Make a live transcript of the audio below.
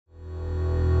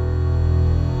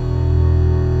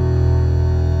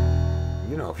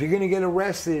you're going to get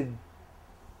arrested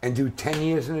and do 10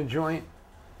 years in a joint,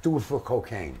 do it for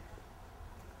cocaine.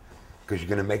 Because you're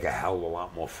going to make a hell of a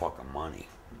lot more fucking money.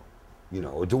 You know,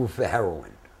 or do it for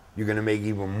heroin. You're going to make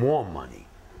even more money.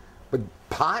 But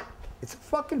pot, it's a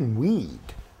fucking weed.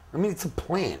 I mean, it's a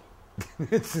plant.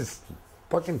 It's this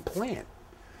fucking plant.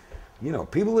 You know,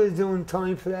 people are doing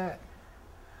time for that.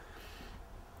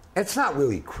 It's not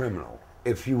really criminal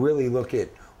if you really look at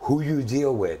who you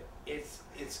deal with. It's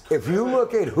if you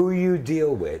look at who you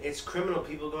deal with, it's criminal.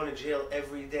 People going to jail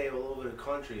every day all over the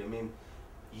country. I mean,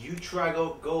 you try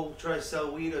go try to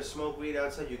sell weed or smoke weed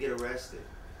outside, you get arrested.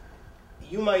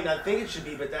 You might not think it should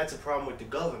be, but that's a problem with the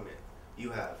government.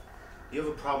 You have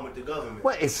a problem with the government.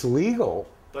 Well, it's legal,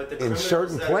 but in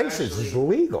certain places it's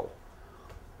illegal.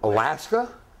 Alaska,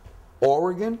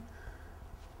 Oregon,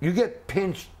 you get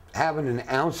pinched having an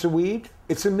ounce of weed,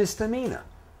 it's a misdemeanor.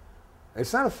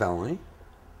 It's not a felony.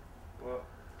 Well,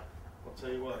 I'll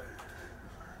tell you what.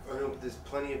 I know there's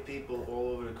plenty of people all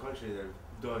over the country that have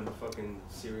done fucking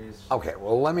serious... Okay,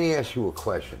 well, let me ask you a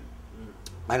question.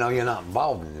 I know you're not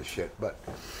involved in this shit, but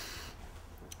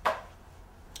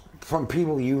from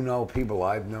people you know, people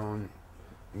I've known,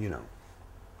 you know,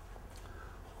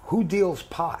 who deals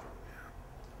pot?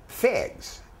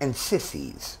 Fags and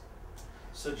sissies.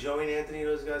 So Joey and Anthony,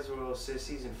 those guys were all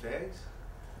sissies and fags?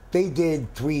 They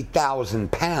did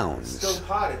 3,000 pounds. It's still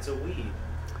pot, it's a weed.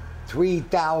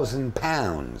 3,000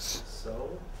 pounds.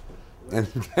 So? And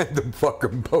the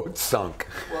fucking boat sunk.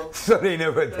 Well, so they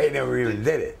never even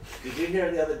did it. Did you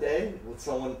hear the other day with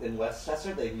someone in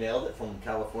Westchester? They mailed it from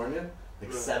California,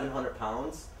 like 700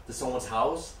 pounds to someone's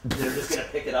house. They're just gonna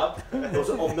pick it up. It was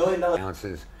 $1 million.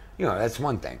 Ounces, you know, that's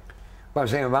one thing. But I'm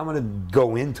saying if I'm gonna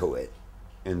go into it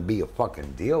and be a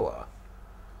fucking dealer,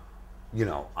 you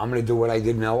know, I'm gonna do what I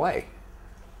did in LA.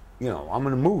 You know, I'm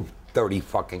gonna move 30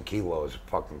 fucking kilos of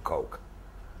fucking coke.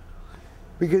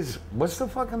 Because what's the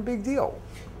fucking big deal?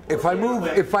 If I move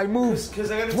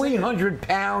 300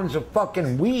 pounds of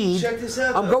fucking weed, check this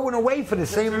out, I'm going away for the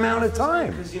same amount of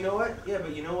time. Because you know what? Yeah,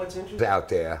 but you know what's interesting? Out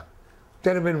there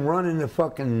that have been running the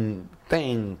fucking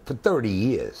thing for 30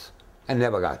 years and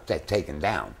never got that taken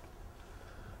down.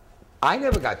 I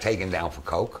never got taken down for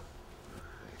coke.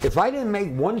 If I didn't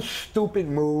make one stupid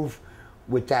move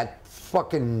with that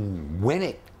fucking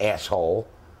Winnick asshole,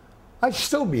 I'd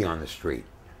still be on the street.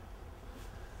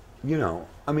 You know,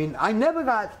 I mean, I never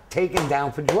got taken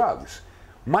down for drugs.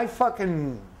 My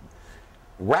fucking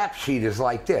rap sheet is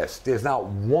like this. There's not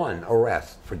one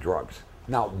arrest for drugs.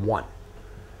 Not one.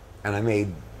 And I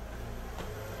made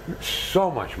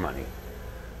so much money.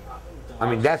 I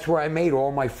mean, that's where I made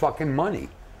all my fucking money,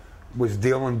 was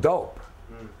dealing dope.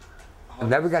 I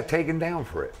never got taken down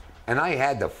for it. And I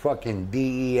had the fucking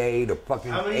DEA, the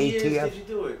fucking ATF. How many years did you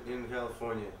do it in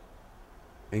California?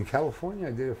 In California,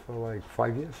 I did it for like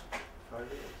 5 years. 5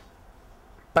 years.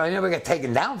 But I never got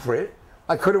taken down for it.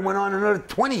 I could have went on another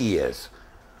 20 years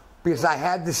because I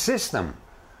had the system.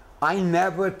 I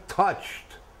never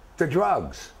touched the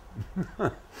drugs.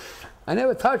 I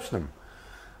never touched them.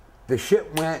 The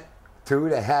shit went to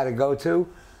that had to go to,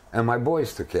 and my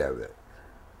boys took care of it.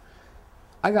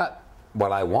 I got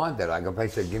what I wanted. They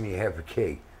said, give me half a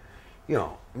key. You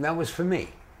know, and that was for me.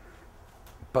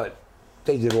 But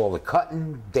they did all the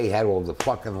cutting, they had all the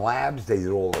fucking labs, they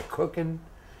did all the cooking,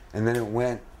 and then it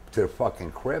went to the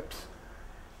fucking Crips,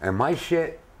 and my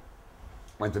shit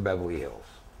went to Beverly Hills.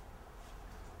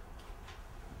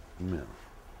 You know.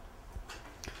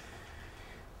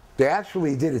 They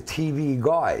actually did a TV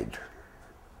guide.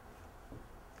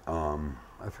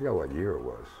 I forgot what year it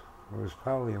was. It was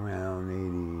probably around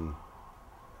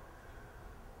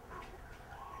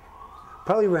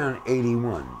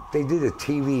 81. They did a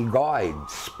TV guide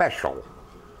special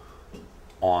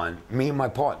on me and my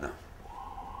partner,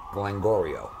 Glenn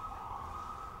Gorio,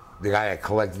 the guy I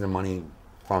collected the money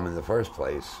from in the first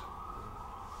place,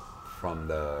 from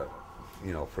the,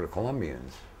 you know, for the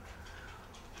Colombians.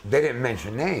 They didn't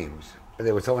mention names, but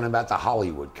they were talking about the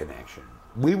Hollywood connection.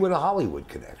 We were the Hollywood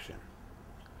connection.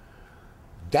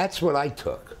 That's what I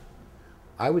took.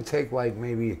 I would take like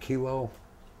maybe a kilo,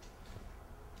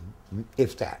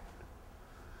 if that.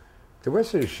 The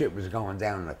rest of the shit was going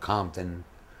down to Compton,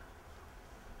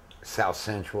 South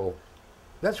Central.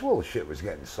 That's where all the shit was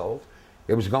getting sold.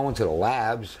 It was going to the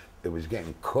labs, it was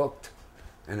getting cooked,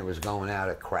 and it was going out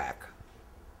at crack.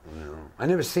 You know, I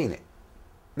never seen it.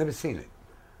 Never seen it.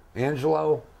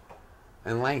 Angelo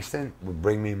and Langston would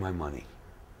bring me my money.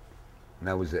 And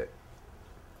that was it.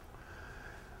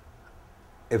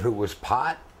 If it was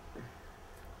pot,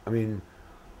 I mean,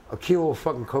 a kilo of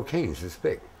fucking cocaine is this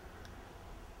big.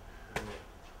 A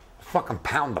fucking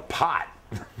pound of pot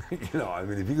You know, I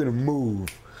mean, if you're gonna move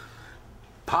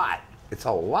pot, it's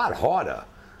a lot harder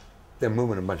than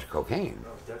moving a bunch of cocaine.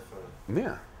 Oh, definitely.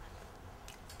 Yeah.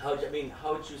 How'd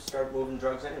you start moving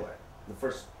drugs anyway? The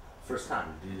first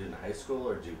time, did you do it in high school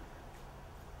or did you?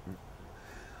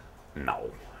 No.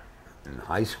 In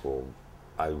high school,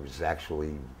 I was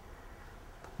actually,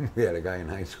 we had a guy in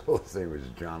high school, his name was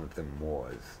Jonathan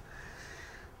Moores.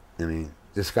 I mean,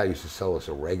 this guy used to sell us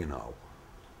oregano,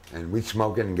 and we'd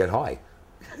smoke it and get high.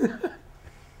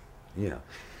 You know.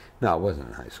 No, it wasn't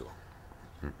in high school.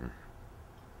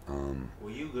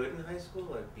 Were you good in high school,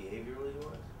 like behaviorally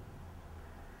wise?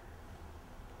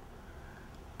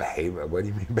 Behavior? What do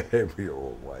you mean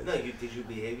behavioral wise? No, did you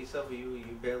behave yourself, or you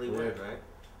barely went, right?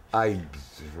 I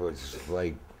was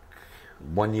like,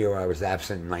 1 year I was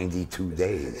absent 92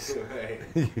 days. Right.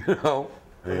 You know?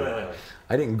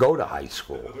 I didn't go to high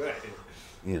school. Right.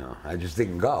 You know, I just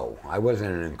didn't go. I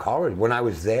wasn't encouraged. When I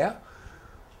was there,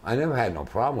 I never had no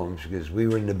problems because we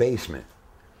were in the basement.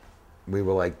 We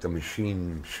were like the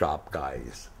machine shop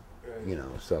guys, Right. you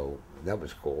know, so that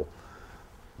was cool,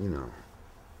 you know.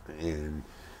 And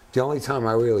the only time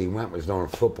I really went was during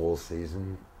football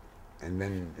season and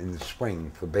then in the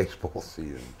spring for baseball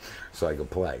season so I could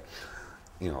play.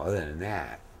 You know, other than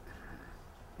that,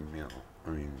 you know,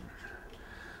 I mean,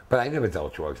 but I never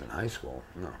dealt drugs in high school,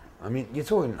 no. I mean, you're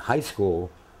talking high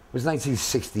school, it was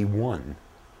 1961.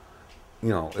 You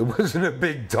know, it wasn't a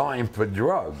big time for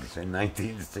drugs in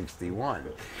 1961.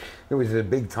 It was a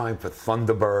big time for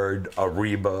Thunderbird,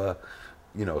 Ariba,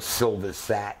 you know, Silver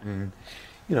Satin,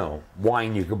 you know,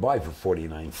 wine you could buy for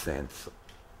 49 cents.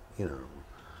 You know,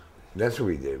 that's what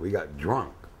we did. We got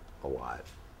drunk a lot.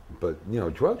 But, you know,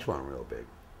 drugs weren't real big.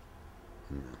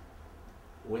 You know.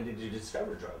 When did you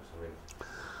discover drugs? I mean,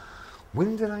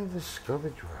 when did I discover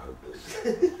drugs?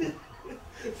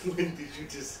 When did you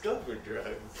discover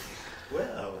drugs?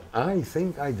 Well, I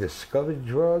think I discovered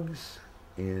drugs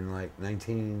in like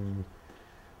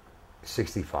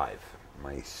 1965,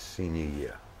 my senior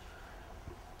year.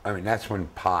 I mean, that's when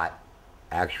pot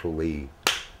actually...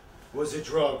 was a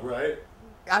drug, right?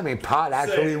 I mean, pot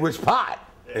actually was pot.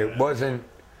 Yeah. It wasn't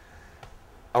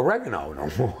oregano no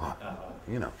more.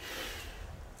 You know.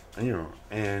 You know,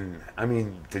 and I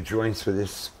mean, the joints were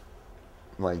this,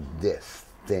 like this,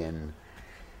 thin,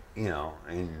 you know,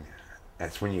 and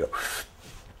that's when you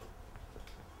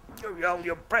hold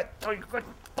your breath till you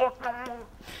couldn't talk no more.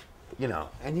 You know,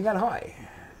 and you got high.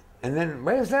 And then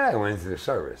right after that I went into the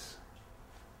service.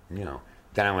 You know.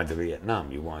 Then I went to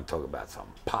Vietnam. You want to talk about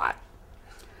some pot.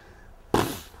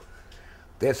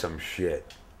 There's some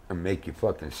shit that make you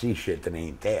fucking see shit that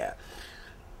ain't there.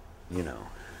 You know.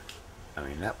 I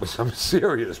mean, that was some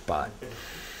serious pot.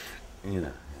 You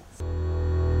know.